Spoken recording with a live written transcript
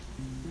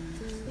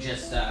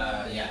Just,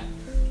 yeah.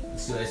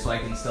 Let's do it so I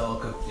can still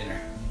cook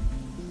dinner.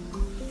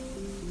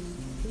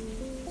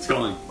 It's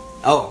going.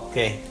 Oh,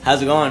 okay.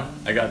 How's it going?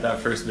 I got that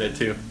first bit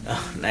too.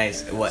 Oh,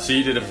 nice. What? So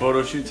you did a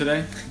photo shoot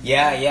today?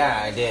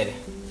 Yeah, I did.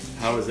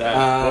 How was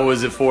that? What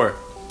was it for?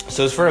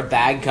 So it's for a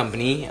bag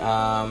company,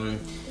 called...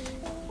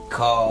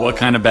 What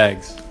kind of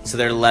bags? So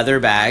they're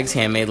leather bags,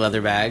 handmade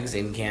leather bags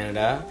in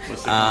Canada.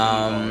 What's the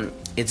company called?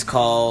 It's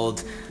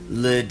called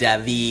Le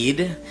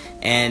David,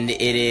 and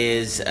it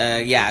is,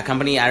 a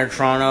company out of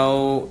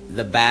Toronto.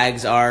 The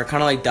bags are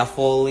kind of like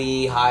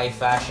duffel-y, high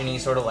fashion-y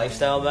sort of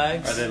lifestyle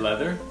bags. Are they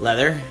leather?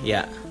 Leather,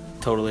 yeah.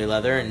 Totally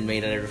leather and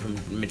made out of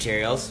different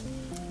materials.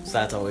 So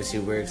that's always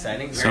super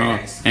exciting. Very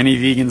nice. Any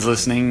vegans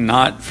listening,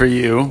 not for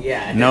you.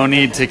 Yeah. No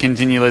need to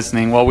continue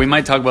listening. Well, we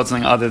might talk about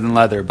something other than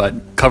leather, but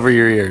cover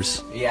your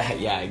ears.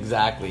 Yeah,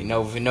 exactly.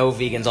 No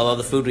vegans, although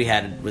the food we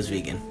had was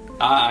vegan.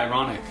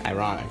 Ironic.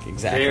 Ironic,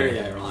 exactly.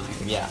 Very ironic.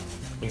 Yeah,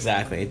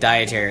 exactly.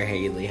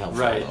 Dietary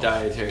helpful. Right,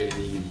 dietary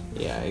vegan.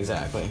 Yeah,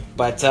 exactly.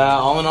 But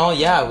all in all,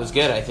 yeah, it was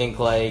good. I think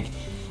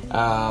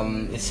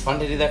it's fun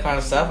to do that kind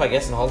of stuff, I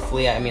guess, and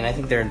hopefully, I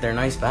think they're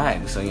nice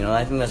bags. So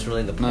I think that's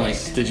really the point.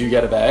 Nice. Did you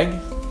get a bag?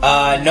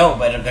 No,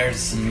 but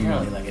there's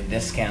apparently like a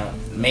discount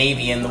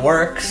maybe in the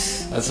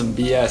works. That's some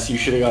BS. You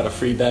should have got a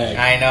free bag.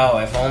 I know.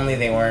 If only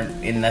they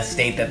weren't in the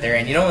state that they're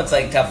in. It's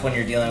like tough when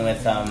you're dealing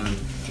with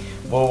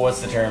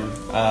what's the term?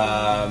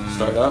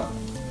 Startup?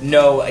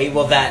 No,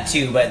 well that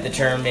too, but the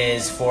term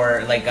is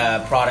for like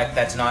a product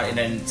that's not in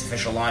its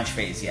official launch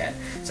phase yet.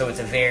 So it's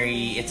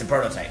a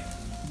prototype.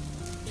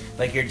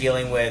 Like you're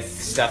dealing with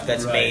stuff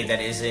that's made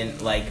that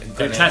isn't like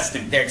They're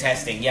testing. They're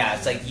testing, yeah.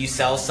 It's like you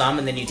sell some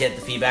and then you get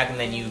the feedback and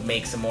then you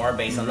make some more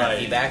based on that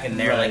feedback, and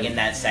they're like in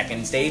that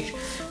second stage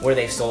where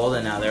they've sold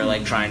and now they're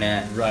like trying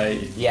to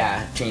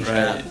change it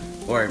up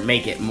or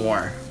make it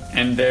more.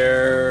 And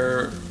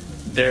they're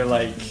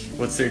like,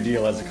 what's their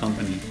deal as a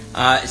company?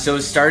 So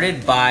it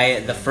started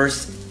by the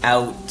first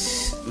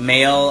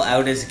male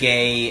out as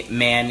gay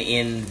man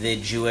in the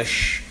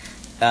Jewish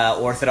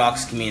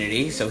Orthodox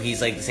community. So he's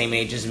like the same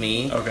age as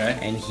me. Okay.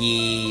 And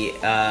he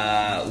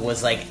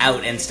was like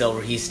out and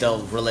he's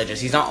still religious.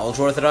 He's not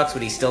ultra Orthodox,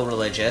 but he's still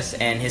religious.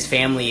 And his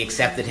family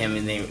accepted him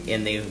and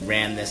they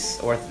ran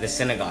this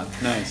synagogue.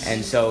 Nice.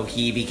 And so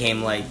he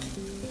became like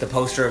the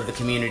poster of the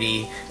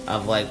community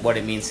of like what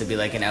it means to be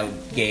like an out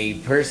gay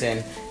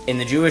person in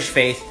the Jewish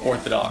faith.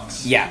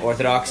 Orthodox. Yeah,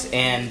 Orthodox.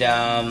 And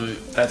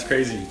that's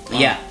crazy. Wow.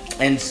 Yeah.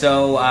 And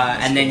so,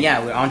 and then,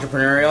 we're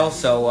entrepreneurial.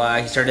 So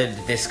he started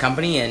this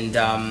company, and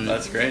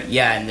that's great.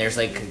 Yeah, and there's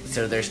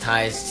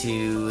ties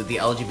to the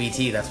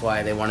LGBT. That's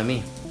why they wanted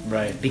me.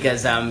 Right.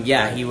 Because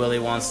he really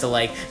wants to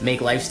like make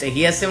lifestyle.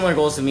 He has similar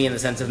goals to me in the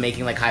sense of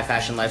making like high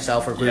fashion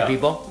lifestyle for queer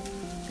people.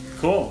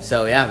 Cool.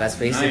 So yeah, that's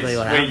basically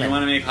what happened. Wait, you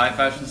want to make high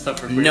fashion stuff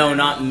for queer? No, people?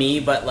 not me,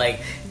 but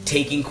like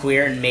taking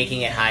queer and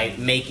making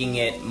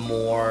it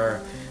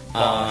more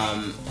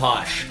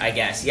posh, I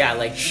guess. Yeah,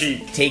 like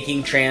chic.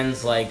 Taking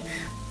trans like.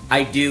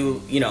 I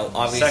do,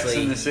 obviously... Sex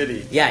in the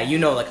City. Yeah,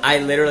 like, I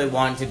literally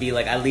want to be,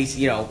 like, at least,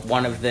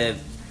 one of the...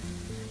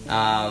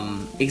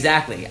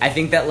 Exactly. I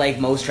think that, like,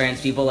 most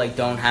trans people, like,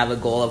 don't have a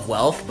goal of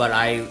wealth, but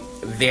I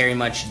very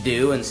much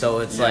do, and so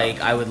it's,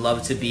 like, I would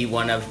love to be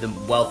one of the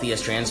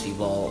wealthiest trans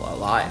people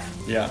alive.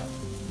 Yeah.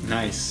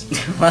 Nice.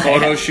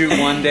 Photo shoot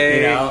one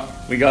day.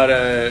 We got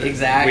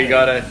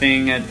a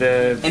thing at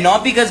the... And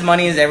not because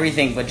money is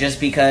everything, but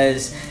just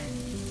because...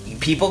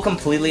 People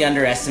completely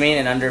underestimate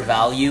and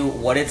undervalue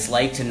what it's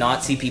like to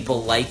not see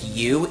people like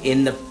you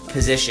in the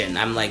position.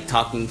 I'm like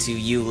talking to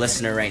you,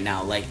 listener, right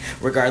now. Like,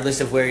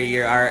 regardless of where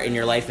you are in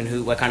your life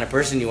and what kind of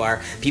person you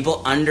are,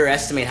 people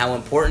underestimate how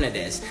important it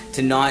is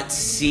to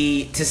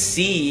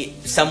see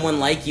someone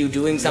like you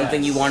doing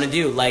something you want to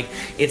do. Like,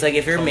 it's like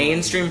if you're a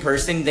mainstream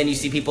person, then you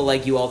see people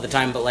like you all the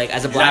time. But like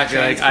as a black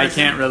trans person, I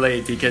can't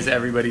relate because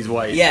everybody's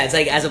white. Yeah, it's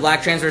like as a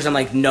black trans person, I'm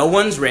like, no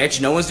one's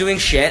rich, no one's doing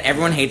shit,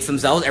 everyone hates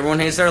themselves, everyone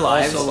hates their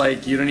lives. Also,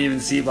 like, you don't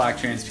even see black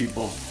trans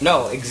people.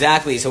 No,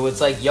 exactly. So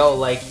it's like,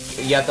 like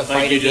you have to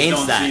fight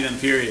against that. See them,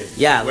 period.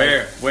 Yeah.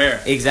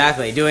 Where?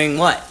 Exactly. Doing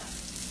what?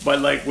 But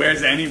like,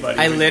 where's anybody?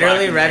 I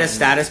literally read a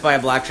status by a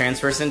black trans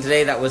person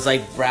today that was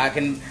like, black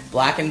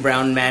and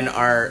brown men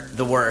are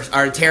the worst,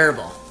 are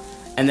terrible.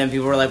 And then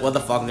people were like, what the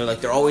fuck? And they're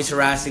like, they're always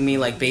harassing me.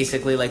 Like,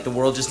 basically, like, the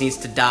world just needs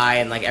to die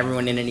and like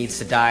everyone in it needs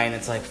to die. And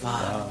it's like,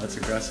 fuck. Wow, that's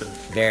aggressive.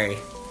 Very.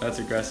 That's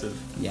aggressive.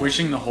 Yeah.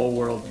 Wishing the whole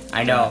world.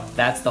 I know.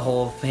 That's the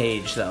whole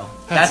page, though.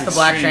 That's the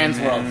black trans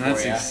world for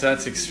you.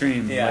 That's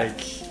extreme. Yeah.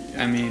 Like,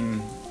 I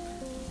mean...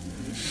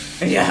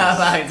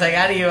 Yeah, it's like,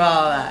 how do you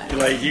all that?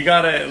 Like, you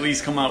gotta at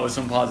least come out with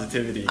some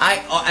positivity.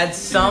 At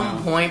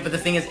some point, but the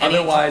thing is...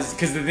 Otherwise,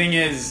 because the thing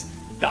is,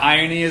 the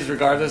irony is,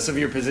 regardless of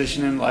your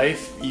position in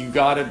life, you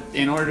gotta,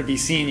 in order to be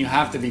seen, you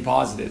have to be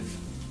positive.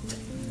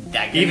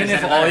 Even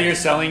if all you're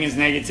selling is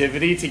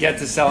negativity, to get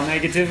to sell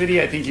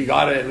negativity, I think you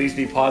gotta at least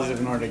be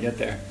positive in order to get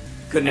there.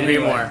 Couldn't agree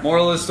more.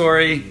 Moral of the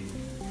story,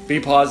 be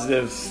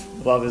positive.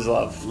 Love is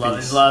love. Love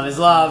is love is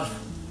love.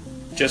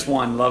 Just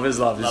one. Love is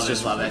love. Love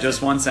is love.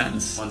 Just one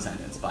sentence. One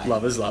sentence. Bye.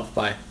 Love is love.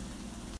 Bye.